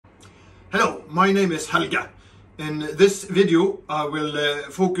Hello, my name is Helge. In this video I will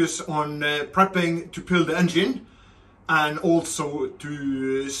focus on prepping to pull the engine and also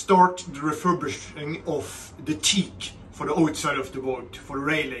to start the refurbishing of the teak for the outside of the boat, for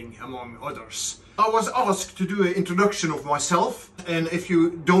railing among others. I was asked to do an introduction of myself, and if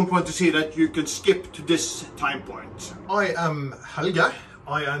you don't want to see that you can skip to this time point. I am Helge,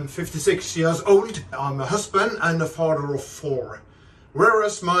 I am 56 years old, I'm a husband and a father of 4.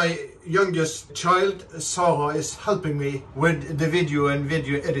 Whereas my youngest child, Sarah, is helping me with the video and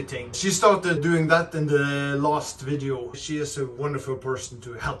video editing. She started doing that in the last video. She is a wonderful person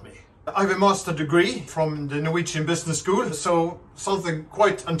to help me. I have a master degree from the Norwegian Business School, so something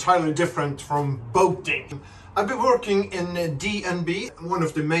quite entirely different from boating. I've been working in DNB, one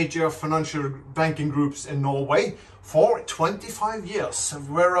of the major financial banking groups in Norway, for 25 years,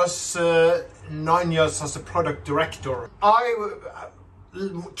 whereas 9 years as a product director. I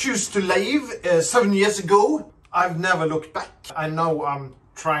choose to leave 7 years ago. I've never looked back, and now I'm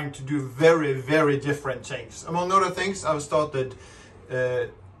trying to do very different things. Among other things, I've started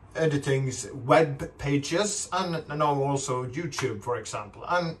editing web pages and now also YouTube, for example,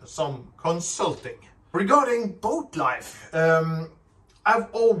 and some consulting. Regarding boat life, I've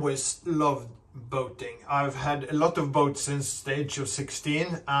always loved boating. I've had a lot of boats since the age of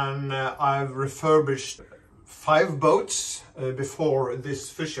 16, and I've refurbished 5 boats before this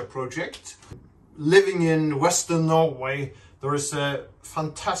Fisher project. Living in Western Norway, there is a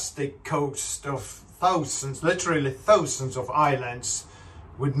fantastic coast of thousands, literally thousands of islands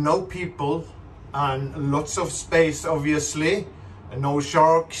with no people and lots of space, obviously. No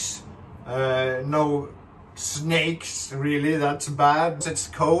sharks, no snakes, really, that's bad. It's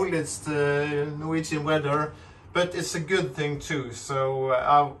cold, it's the Norwegian weather, but it's a good thing too. So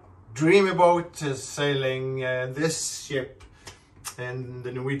I dream about sailing this ship in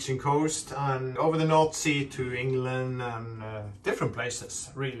the Norwegian coast and over the North Sea to England and different places,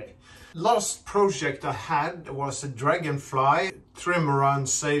 really. Last project I had was a Dragonfly trim-around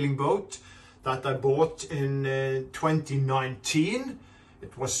sailing boat that I bought in 2019.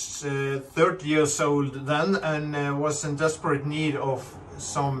 It was 30 years old then and was in desperate need of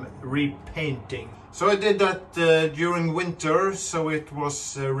some repainting. So I did that during winter, so it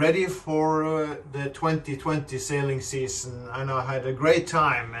was ready for the 2020 sailing season, and I had a great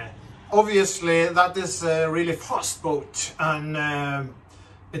time. Obviously that is a really fast boat, and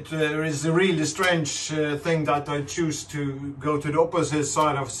it is a really strange thing that I choose to go to the opposite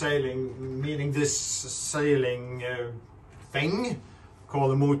side of sailing, meaning this sailing thing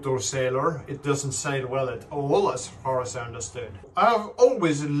called a motorsailer. It doesn't sail well at all, as far as I understood. I've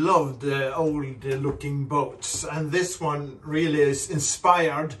always loved old looking boats, and this one really is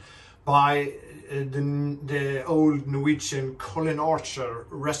inspired by the old Norwegian Colin Archer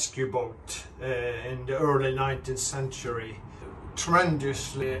rescue boat in the early 19th century.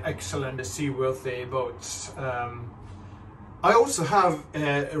 Tremendously excellent seaworthy boats. I also have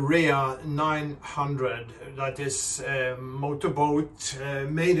a Rea 900, that is a motorboat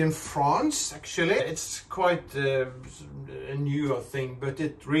made in France, actually. It's quite a newer thing, but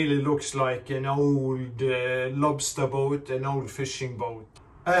it really looks like an old lobster boat, an old fishing boat.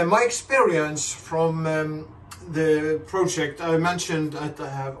 My experience from the project, I mentioned that I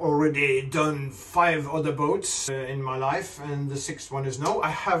have already done 5 other boats in my life, and the 6th one is now. I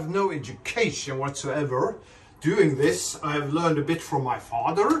have no education whatsoever doing this. I've learned a bit from my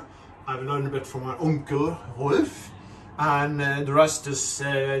father, I've learned a bit from my uncle Rolf, and the rest is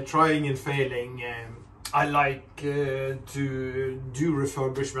trying and failing. I like to do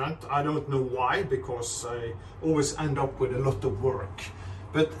refurbishment. I don't know why, because I always end up with a lot of work,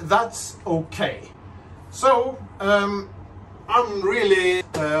 but that's okay. So I'm really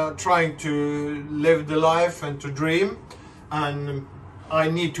trying to live the life and to dream, and I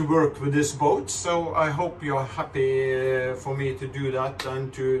need to work with this boat, so I hope you're happy for me to do that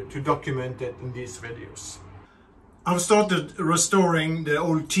and to document it in these videos. I've started restoring the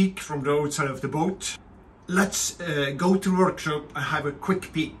old teak from the outside of the boat. Let's go to the workshop and have a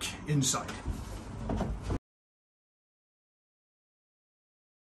quick peek inside.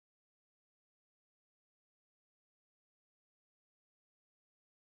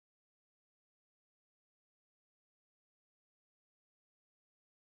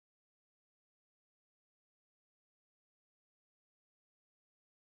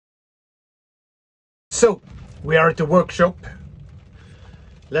 So, we are at the workshop.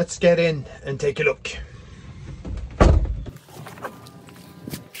 Let's get in and take a look.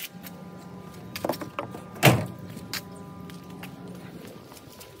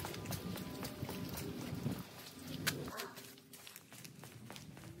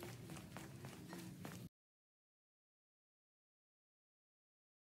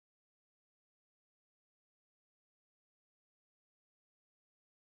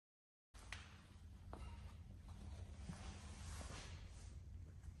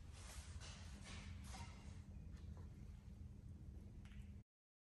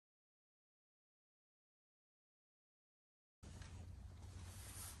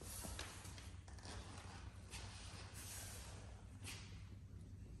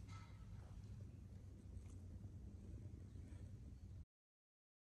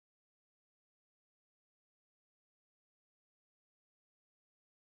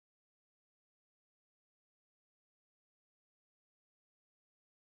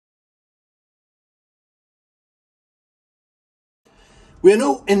 We are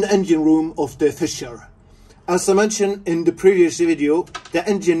now in the engine room of the Fisher. As I mentioned in the previous video, the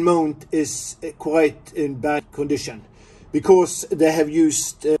engine mount is quite in bad condition because they have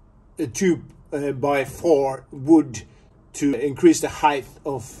used a 2x4 wood to increase the height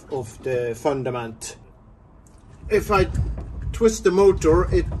of the fundament. If I twist the motor,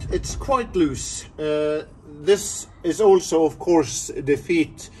 it's quite loose. This is also, of course, the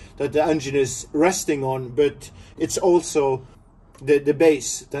feet that the engine is resting on, but it's also the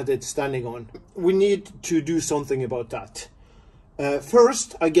base that it's standing on. We need to do something about that.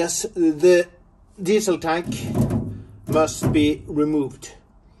 First, I guess the diesel tank must be removed.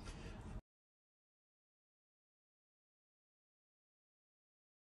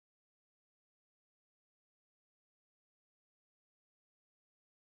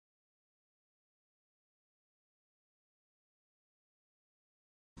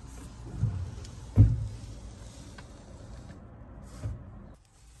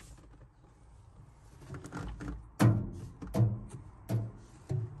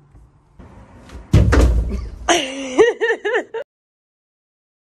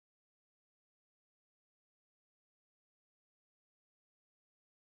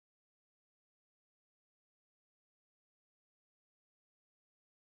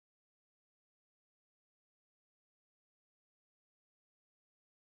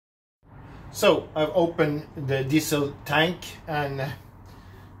 So I've opened the diesel tank, and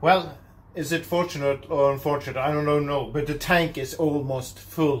well, is it fortunate or unfortunate? I don't know, but the tank is almost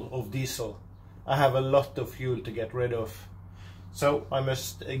full of diesel. I have a lot of fuel to get rid of, so I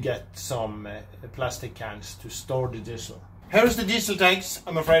must get some plastic cans to store the diesel. Here's the diesel tanks.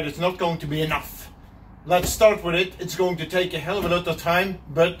 I'm afraid it's not going to be enough. Let's start with it. It's going to take a hell of a lot of time,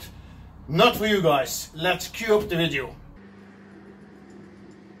 but not for you guys. Let's cue up the video.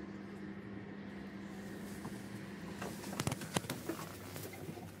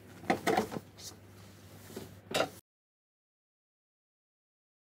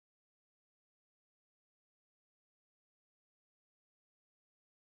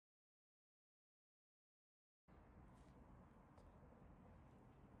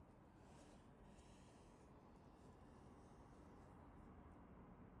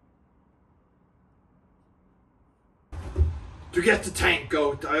 To get the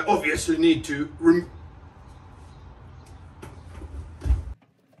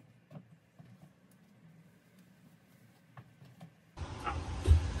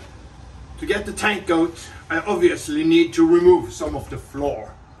out, I obviously need to remove some of the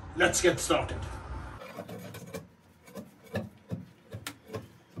floor. Let's get started.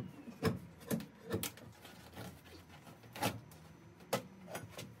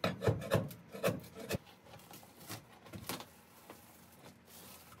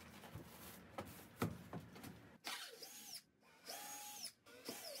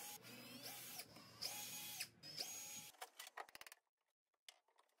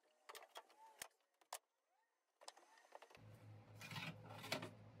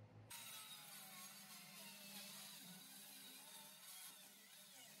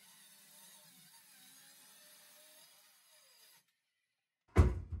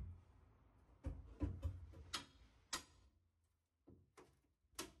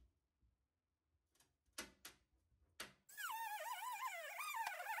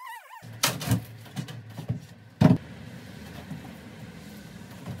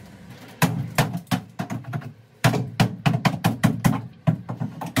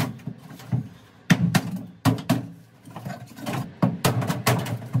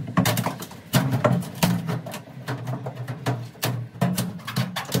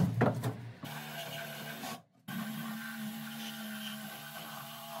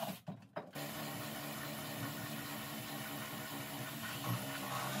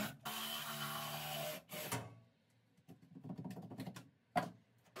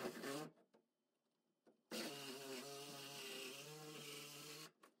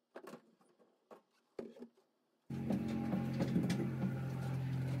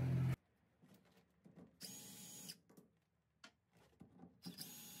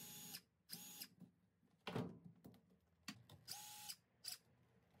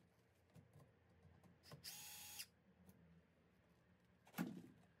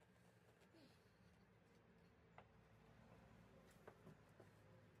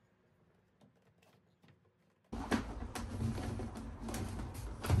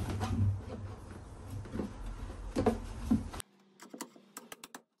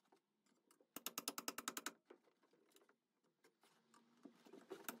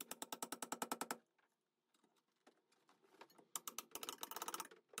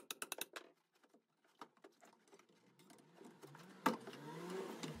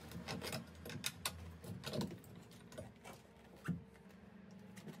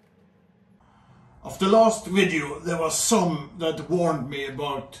 The last video there was some that warned me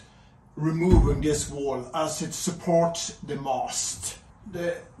about removing this wall as it supports the mast.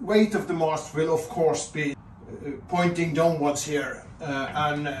 The weight of the mast will of course be pointing downwards here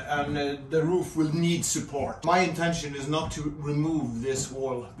and the roof will need support. My intention is not to remove this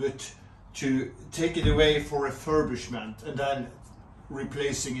wall but to take it away for refurbishment and then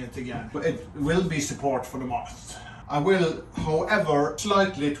replacing it again. It will be support for the mast. I will, however,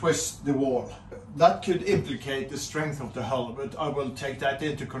 slightly twist the wall. That could implicate the strength of the hull, but I will take that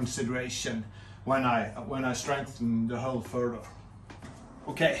into consideration when I strengthen the hull further.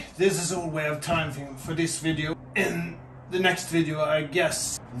 Okay, this is all we have time for this video. In the next video, I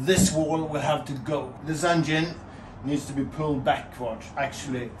guess this wall will have to go. This engine needs to be pulled backward,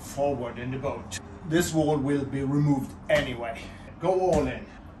 actually forward in the boat. This wall will be removed anyway. Go all in.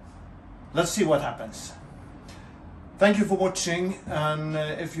 Let's see what happens. Thank you for watching, and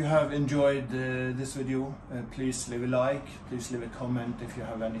if you have enjoyed this video, please leave a like, please leave a comment if you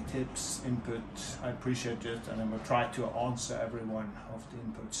have any tips, input. I appreciate it, and I will try to answer every one of the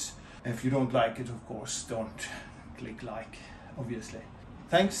inputs. If you don't like it, of course, don't click like, obviously.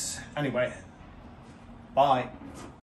 Thanks, anyway, bye.